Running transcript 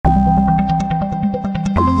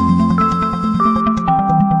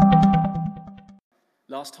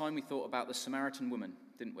Last time we thought about the Samaritan woman,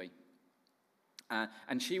 didn't we?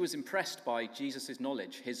 And she was impressed by Jesus'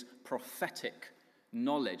 knowledge, his prophetic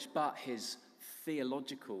knowledge, but his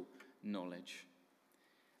theological knowledge.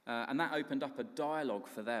 And that opened up a dialogue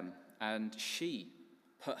for them. And she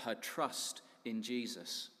put her trust in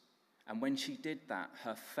Jesus. And when she did that,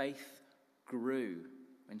 her faith grew.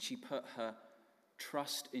 When she put her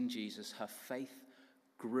trust in Jesus, her faith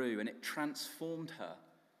grew. And it transformed her.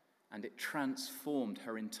 And it transformed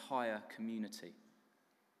her entire community.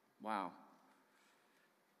 Wow.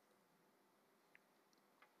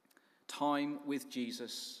 Time with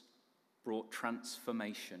Jesus brought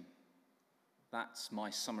transformation. That's my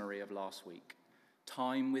summary of last week.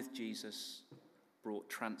 Time with Jesus brought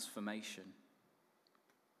transformation.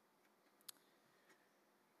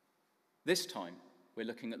 This time, we're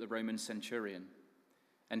looking at the Roman centurion.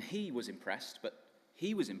 And he was impressed, but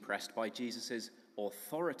he was impressed by Jesus'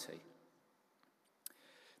 authority.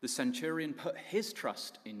 The centurion put his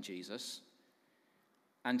trust in Jesus,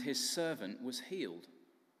 and his servant was healed.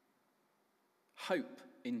 Hope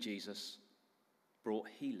in Jesus brought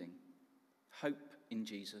healing. Hope in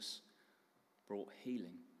Jesus brought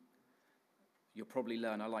healing. You'll probably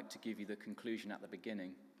learn I like to give you the conclusion at the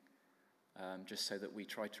beginning, just so that we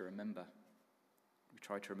try to remember. We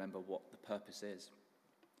try to remember what the purpose is.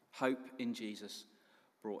 Hope in Jesus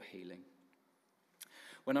brought healing.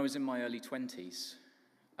 When I was in my early 20s,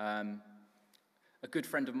 a good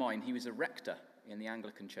friend of mine, he was a rector in the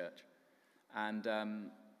Anglican church, and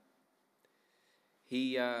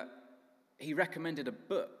he recommended a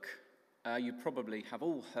book. You probably have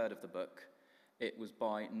all heard of the book. It was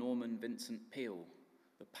by Norman Vincent Peale,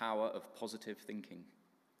 The Power of Positive Thinking.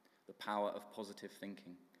 The Power of Positive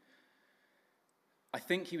Thinking. I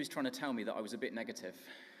think he was trying to tell me that I was a bit negative,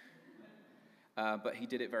 but he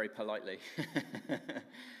did it very politely.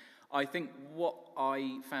 I think what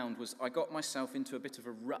I found was I got myself into a bit of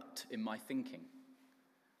a rut in my thinking.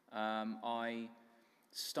 I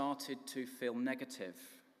started to feel negative,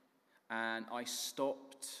 and I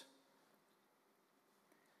stopped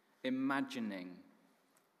imagining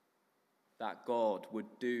that God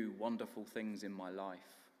would do wonderful things in my life.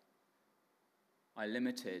 I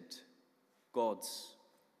limited God's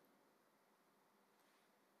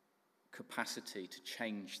capacity to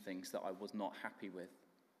change things that I was not happy with.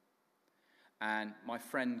 And my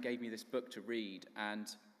friend gave me this book to read, and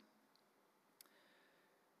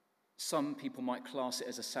some people might class it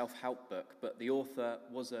as a self-help book, but the author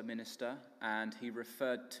was a minister, and he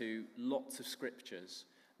referred to lots of scriptures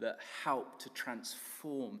that helped to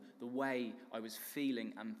transform the way I was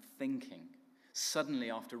feeling and thinking.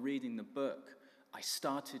 Suddenly, after reading the book, I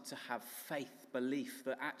started to have faith, belief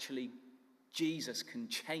that actually Jesus can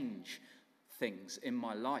change things in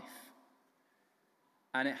my life.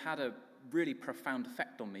 And it had a really profound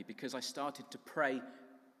effect on me because I started to pray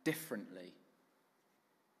differently.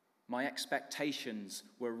 My expectations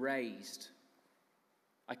were raised.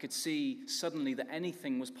 I could see suddenly that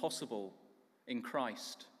anything was possible in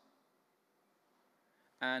Christ.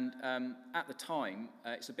 And at the time,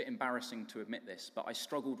 it's a bit embarrassing to admit this, but I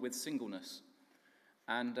struggled with singleness.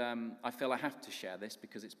 And I feel I have to share this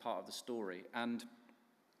because it's part of the story. And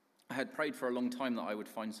I had prayed for a long time that I would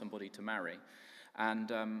find somebody to marry.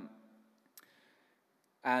 And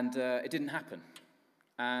it didn't happen.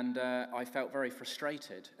 And I felt very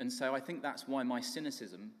frustrated. And so I think that's why my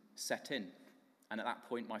cynicism set in. And at that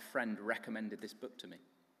point, my friend recommended this book to me.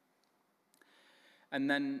 And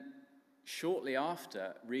then shortly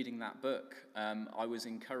after reading that book, I was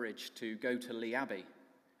encouraged to go to Lee Abbey,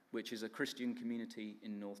 which is a Christian community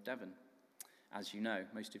in North Devon, as you know,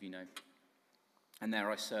 most of you know. And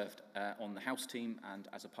there I served on the house team and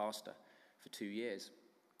as a pastor for 2 years.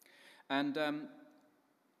 And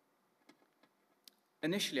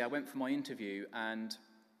initially I went for my interview, and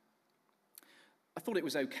I thought it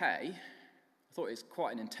was okay. I thought it was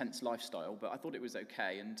quite an intense lifestyle, but I thought it was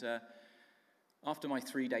okay. And after my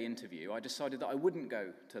 3-day interview, I decided that I wouldn't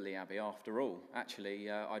go to Lee Abbey after all.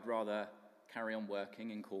 Actually, I'd rather carry on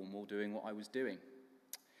working in Cornwall, doing what I was doing.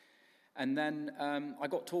 And then I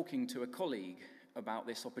got talking to a colleague about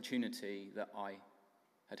this opportunity that I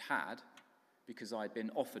had because I'd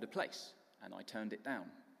been offered a place, and I turned it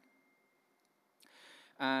down.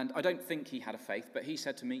 And I don't think he had a faith, but he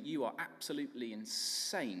said to me, "You are absolutely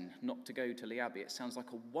insane not to go to Lee Abbey. It sounds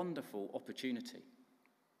like a wonderful opportunity."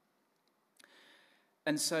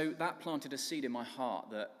 And so that planted a seed in my heart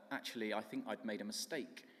that actually I think I'd made a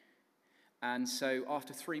mistake. And so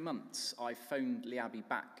after 3 months, I phoned Lee Abbey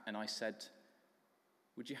back and I said,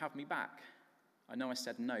 "Would you have me back? I know I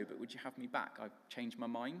said no, but would you have me back? I've changed my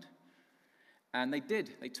mind." And they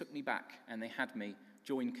did. They took me back and they had me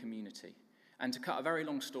join community. And to cut a very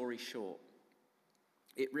long story short,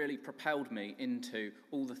 it really propelled me into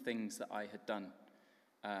all the things that I had done,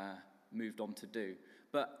 moved on to do.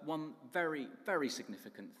 But one very, very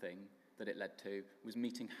significant thing that it led to was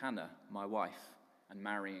meeting Hannah, my wife, and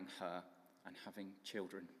marrying her and having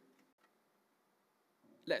children.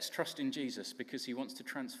 Let's trust in Jesus because he wants to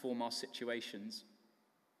transform our situations.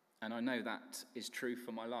 And I know that is true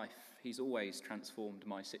for my life. He's always transformed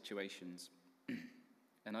my situations.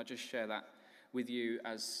 And I just share that with you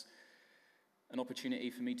as an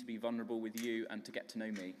opportunity for me to be vulnerable with you and to get to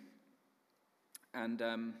know me.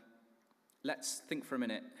 And let's think for a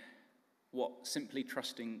minute what simply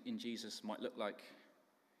trusting in Jesus might look like.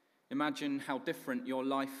 Imagine how different your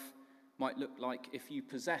life might look like if you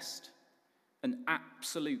possessed an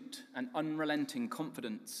absolute and unrelenting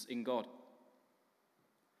confidence in God.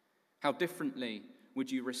 How differently would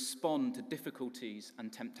you respond to difficulties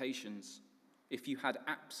and temptations if you had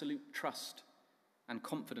absolute trust and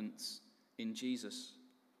confidence in Jesus?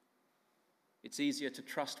 It's easier to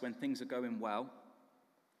trust when things are going well,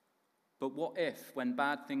 but what if, when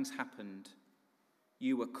bad things happened,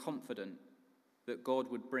 you were confident that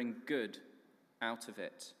God would bring good out of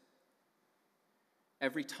it?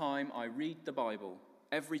 Every time I read the Bible,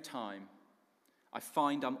 every time, I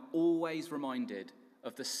find I'm always reminded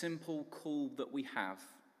of the simple call that we have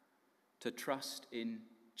to trust in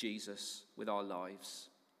Jesus with our lives.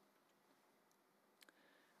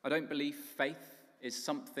 I don't believe faith is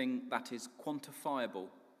something that is quantifiable.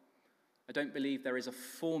 I don't believe there is a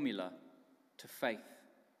formula to faith.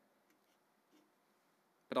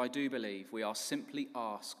 But I do believe we are simply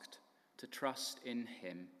asked to trust in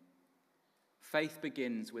him. Faith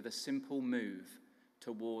begins with a simple move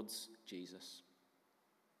towards Jesus.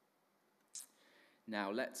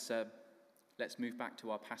 Now let's move back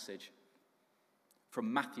to our passage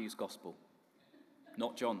from Matthew's Gospel,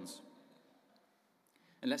 not John's.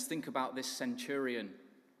 And let's think about this centurion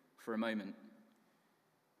for a moment.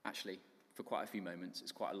 Actually, for quite a few moments.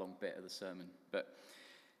 It's quite a long bit of the sermon. But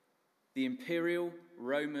the imperial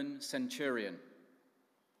Roman centurion,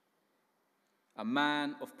 a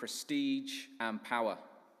man of prestige and power.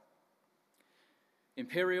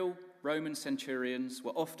 Imperial Roman centurions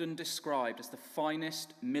were often described as the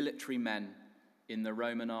finest military men in the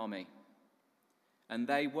Roman army, and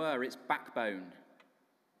they were its backbone.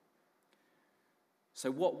 So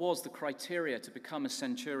what was the criteria to become a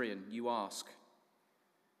centurion, you ask?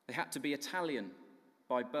 They had to be Italian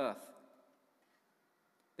by birth.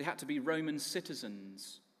 They had to be Roman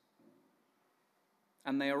citizens,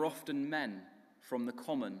 and they are often men from the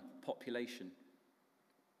common population.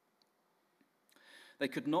 They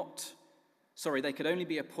could only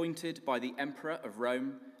be appointed by the emperor of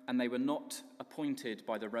Rome, and they were not appointed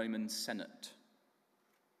by the Roman Senate.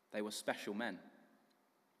 They were special men.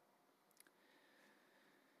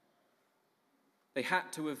 They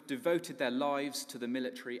had to have devoted their lives to the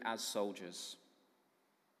military as soldiers.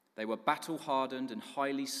 They were battle-hardened and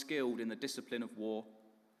highly skilled in the discipline of war.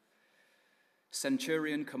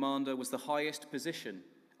 Centurion commander was the highest position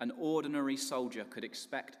an ordinary soldier could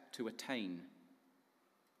expect to attain.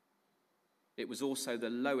 It was also the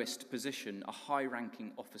lowest position a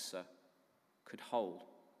high-ranking officer could hold.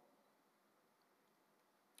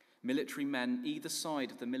 Military men, either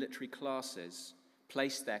side of the military classes,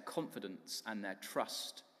 placed their confidence and their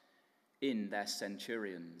trust in their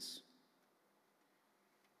centurions.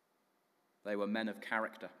 They were men of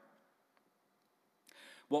character.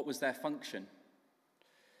 What was their function?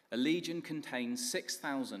 A legion contained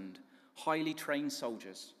 6,000 highly trained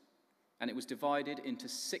soldiers, and it was divided into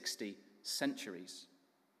 60 centuries,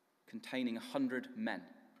 containing 100 men.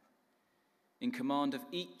 In command of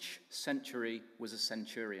each century was a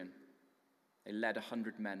centurion. They led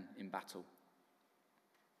 100 men in battle.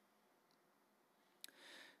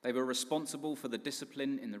 They were responsible for the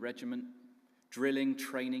discipline in the regiment, drilling,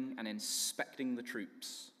 training, and inspecting the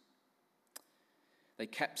troops. They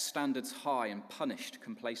kept standards high and punished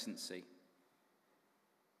complacency.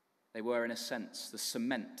 They were, in a sense, the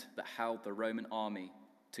cement that held the Roman army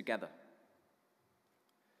together.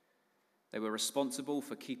 They were responsible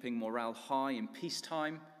for keeping morale high in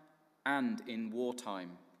peacetime and in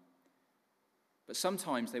wartime. But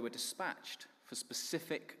sometimes they were dispatched for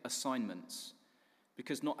specific assignments,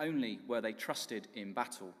 because not only were they trusted in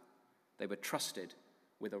battle, they were trusted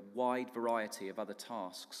with a wide variety of other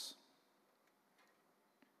tasks.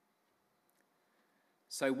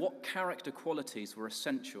 So what character qualities were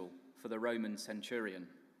essential for the Roman centurion?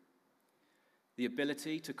 The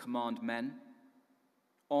ability to command men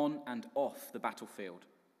on and off the battlefield,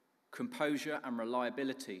 composure and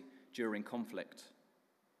reliability during conflict,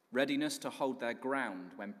 readiness to hold their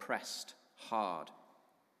ground when pressed hard,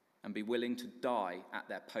 and be willing to die at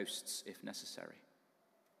their posts if necessary.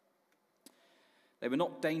 They were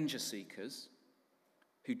not danger seekers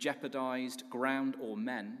who jeopardized ground or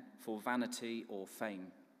men for vanity or fame.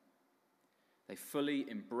 They fully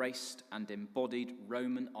embraced and embodied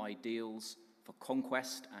Roman ideals for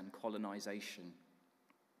conquest and colonization.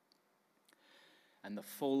 And the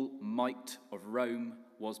full might of Rome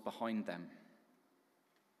was behind them.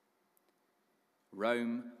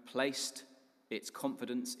 Rome placed its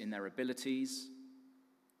confidence in their abilities.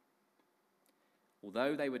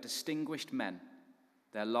 Although they were distinguished men,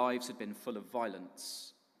 their lives had been full of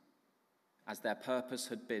violence, as their purpose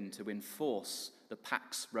had been to enforce the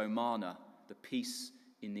Pax Romana, the peace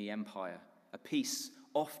in the empire, a peace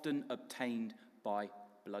often obtained by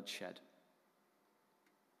bloodshed.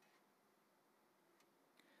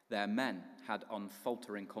 Their men had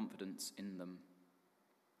unfaltering confidence in them.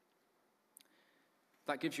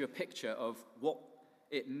 That gives you a picture of what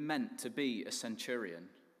it meant to be a centurion.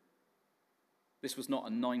 This was not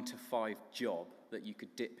a 9-to-5 job that you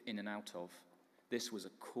could dip in and out of. This was a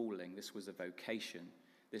calling, this was a vocation,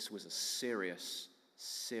 this was a serious,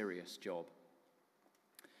 serious job.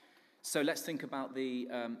 So let's think about the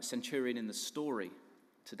centurion in the story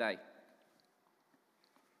today.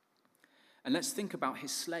 And let's think about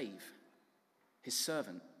his slave, his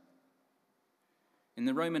servant. In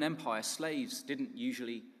the Roman Empire, slaves didn't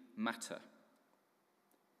usually matter.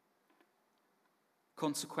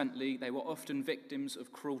 Consequently, they were often victims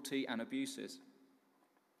of cruelty and abuses.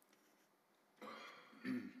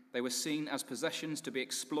 They were seen as possessions to be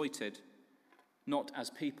exploited, not as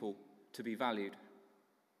people to be valued.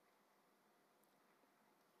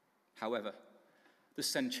 However, the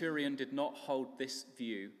centurion did not hold this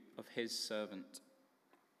view of his servant.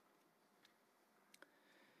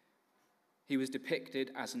 He was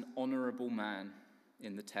depicted as an honorable man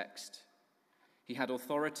in the text. He had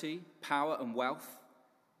authority, power, and wealth,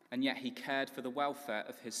 and yet he cared for the welfare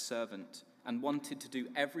of his servant and wanted to do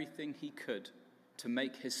everything he could to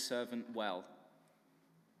make his servant well.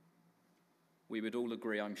 We would all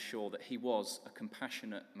agree, I'm sure, that he was a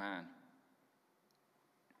compassionate man.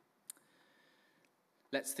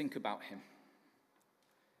 Let's think about him.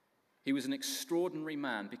 He was an extraordinary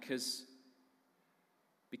man because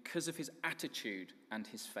of his attitude and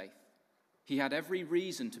his faith. He had every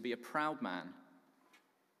reason to be a proud man.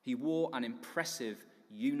 He wore an impressive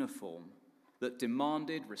uniform that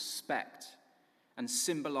demanded respect and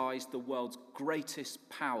symbolized the world's greatest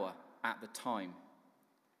power at the time.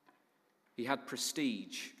 He had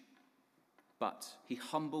prestige, but he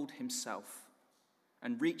humbled himself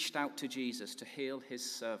and reached out to Jesus to heal his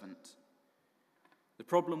servant. The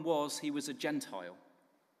problem was he was a Gentile.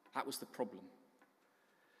 That was the problem.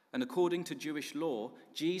 And according to Jewish law,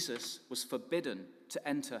 Jesus was forbidden to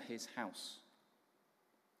enter his house.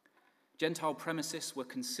 Gentile premises were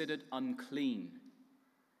considered unclean,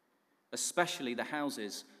 especially the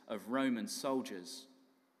houses of Roman soldiers.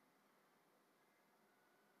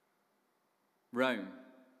 Rome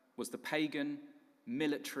was the pagan,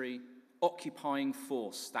 military, occupying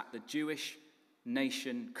force that the Jewish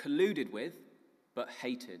nation colluded with but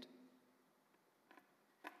hated.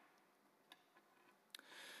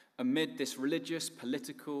 Amid this religious,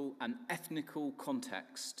 political, and ethnical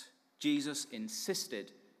context, Jesus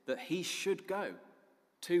insisted that he should go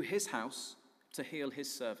to his house to heal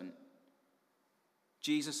his servant.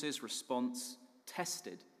 Jesus' response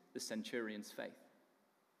tested the centurion's faith.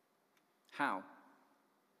 How?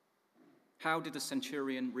 How did the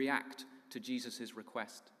centurion react to Jesus'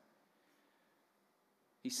 request?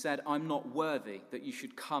 He said, "I'm not worthy that you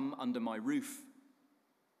should come under my roof,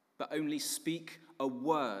 but only speak a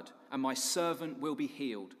word, and my servant will be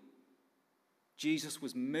healed." Jesus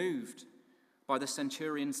was moved by the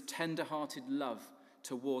centurion's tender-hearted love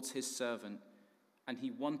towards his servant, and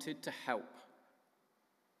he wanted to help,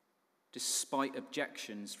 despite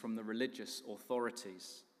objections from the religious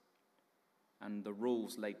authorities and the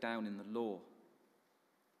rules laid down in the law.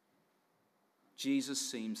 Jesus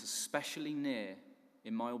seems especially near,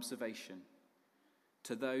 in my observation,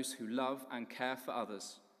 to those who love and care for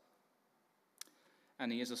others,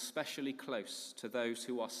 and he is especially close to those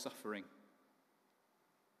who are suffering.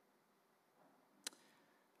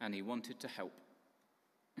 And he wanted to help.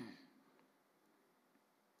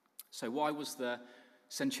 So why was the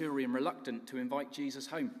centurion reluctant to invite Jesus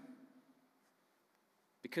home?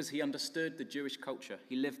 Because he understood the Jewish culture.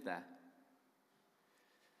 He lived there.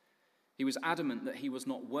 He was adamant that he was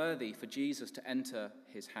not worthy for Jesus to enter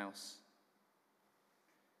his house.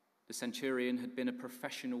 The centurion had been a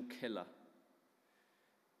professional killer,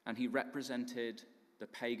 and he represented the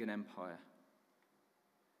pagan empire.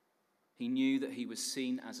 He knew that he was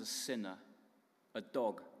seen as a sinner, a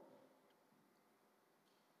dog,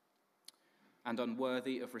 and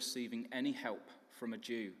unworthy of receiving any help from a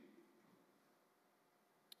Jew.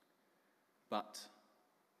 But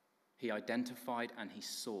he identified and he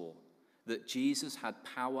saw that Jesus had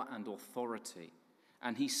power and authority,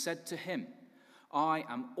 and he said to him, I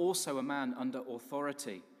am also a man under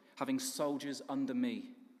authority, having soldiers under me.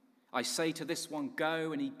 I say to this one,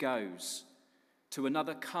 go, and he goes. To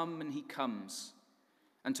another, come, and he comes.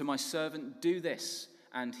 And to my servant, do this,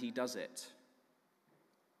 and he does it.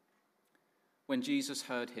 When Jesus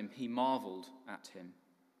heard him, he marveled at him.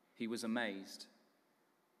 He was amazed.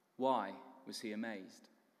 Why was he amazed?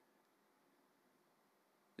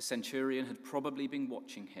 The centurion had probably been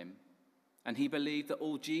watching him, and he believed that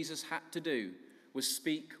all Jesus had to do was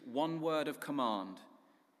speak one word of command,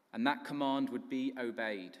 and that command would be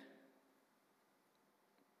obeyed.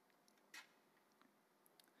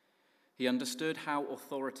 He understood how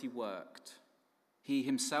authority worked. He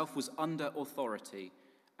himself was under authority,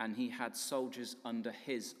 and he had soldiers under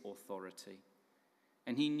his authority.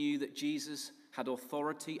 And he knew that Jesus had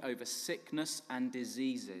authority over sickness and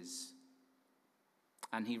diseases.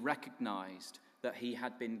 And he recognized that he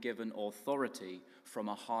had been given authority from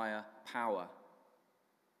a higher power,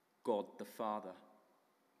 God the Father.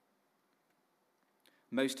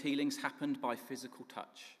 Most healings happened by physical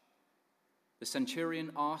touch. The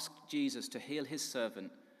centurion asked Jesus to heal his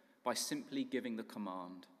servant by simply giving the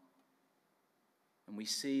command. And we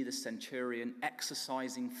see the centurion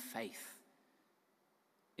exercising faith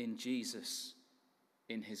in Jesus,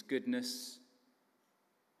 in his goodness,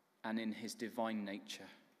 and in his divine nature.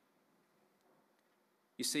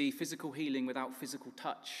 You see, physical healing without physical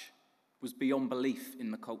touch was beyond belief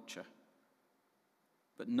in the culture,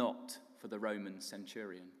 but not for the Roman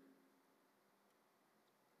centurion.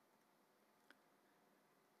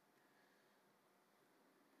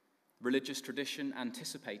 Religious tradition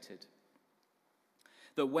anticipated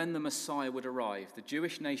that when the Messiah would arrive, the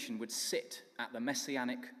Jewish nation would sit at the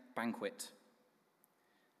messianic banquet.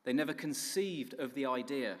 They never conceived of the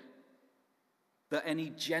idea that any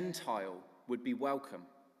Gentile would be welcome.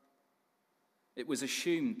 It was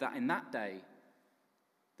assumed that in that day,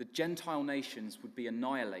 the Gentile nations would be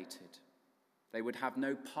annihilated. They would have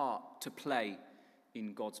no part to play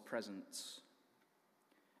in God's presence.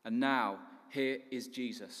 And now, here is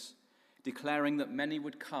Jesus, declaring that many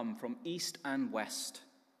would come from east and west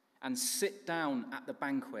and sit down at the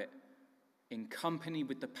banquet in company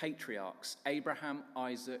with the patriarchs, Abraham,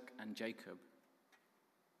 Isaac, and Jacob.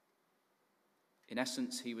 In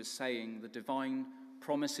essence, he was saying the divine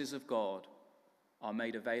promises of God are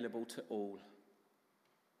made available to all.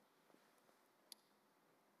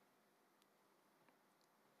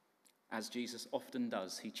 As Jesus often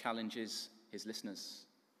does, he challenges his listeners.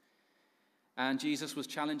 And Jesus was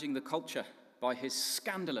challenging the culture by his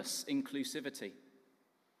scandalous inclusivity.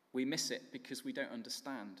 We miss it because we don't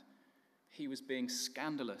understand. He was being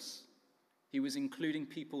scandalous. He was including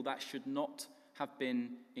people that should not have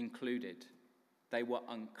been included. They were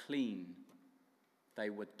unclean. They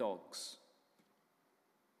were dogs.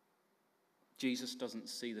 Jesus doesn't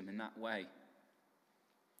see them in that way.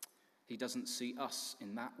 He doesn't see us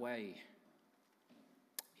in that way.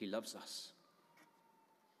 He loves us.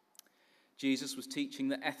 Jesus was teaching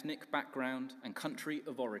that ethnic background and country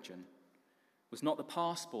of origin was not the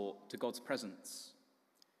passport to God's presence.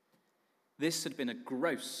 This had been a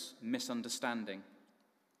gross misunderstanding.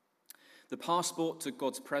 The passport to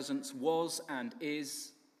God's presence was and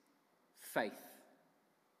is faith,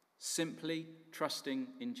 simply trusting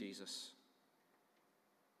in Jesus.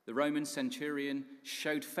 The Roman centurion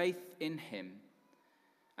showed faith in him,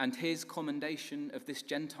 and his commendation of this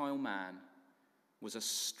Gentile man was a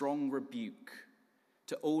strong rebuke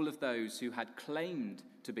to all of those who had claimed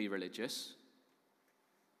to be religious,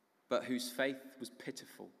 but whose faith was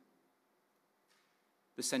pitiful.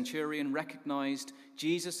 The centurion recognized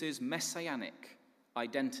Jesus' messianic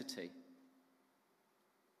identity,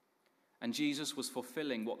 and Jesus was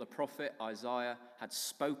fulfilling what the prophet Isaiah had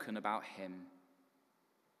spoken about him.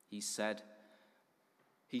 He said,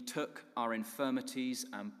 "He took our infirmities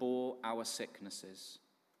and bore our sicknesses."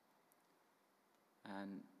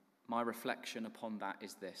 And my reflection upon that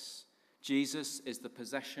is this: Jesus is the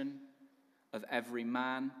possession of every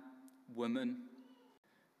man, woman,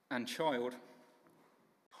 and child.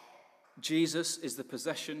 Jesus is the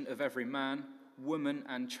possession of every man, woman,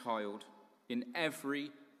 and child, in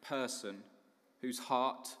every person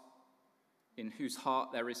in whose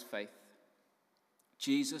heart there is faith.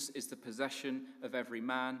 Jesus is the possession of every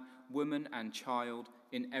man, woman, and child,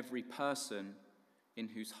 in every person in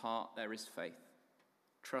whose heart there is faith.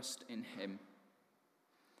 Trust in him.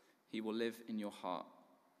 He will live in your heart.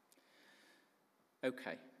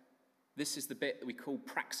 Okay, this is the bit that we call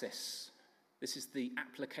praxis. This is the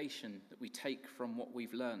application that we take from what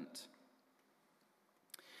we've learnt.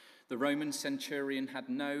 The Roman centurion had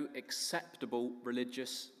no acceptable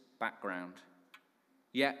religious background,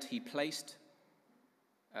 yet he placed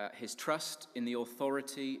his trust in the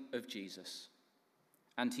authority of Jesus,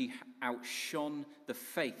 and he outshone the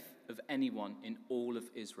faith of anyone in all of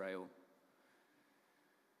Israel.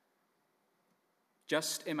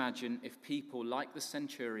 Just imagine if people like the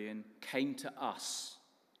centurion came to us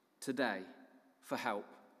today for help,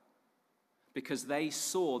 because they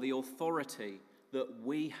saw the authority that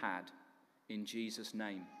we had in Jesus'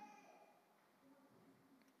 name.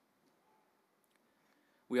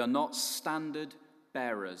 We are not standard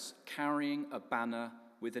bearers carrying a banner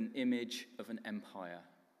with an image of an empire.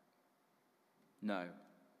 No.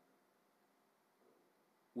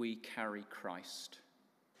 We carry Christ.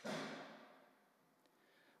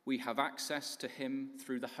 We have access to him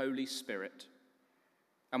through the Holy Spirit,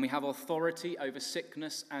 and we have authority over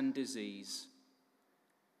sickness and disease.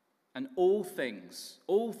 And all things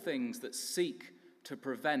that seek to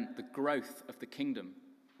prevent the growth of the kingdom,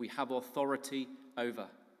 we have authority over.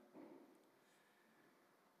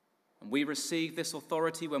 And we receive this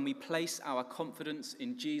authority when we place our confidence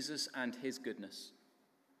in Jesus and his goodness.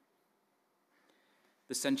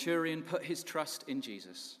 The centurion put his trust in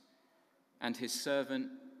Jesus, and his servant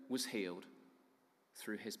was healed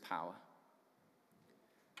through his power.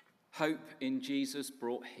 Hope in Jesus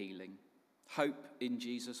brought healing. Hope in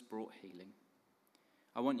Jesus brought healing.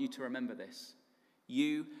 I want you to remember this.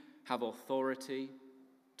 You have authority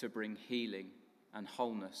to bring healing and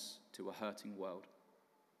wholeness to a hurting world.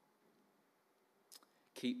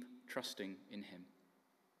 Keep trusting in him.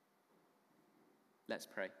 Let's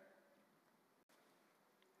pray.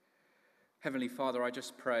 Heavenly Father, I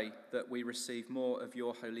just pray that we receive more of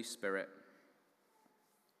your Holy Spirit.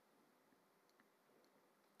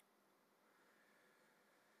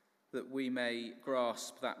 That we may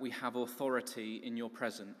grasp that we have authority in your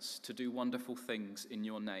presence to do wonderful things in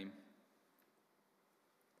your name.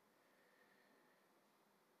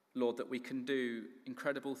 Lord, that we can do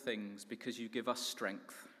incredible things because you give us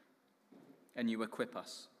strength and you equip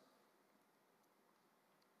us.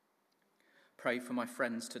 Pray for my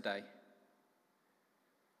friends today,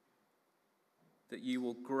 that you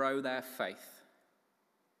will grow their faith,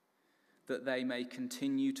 that they may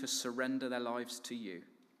continue to surrender their lives to you,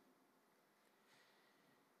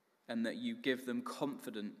 and that you give them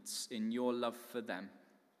confidence in your love for them.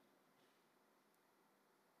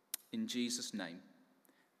 In Jesus' name,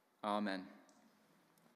 amen.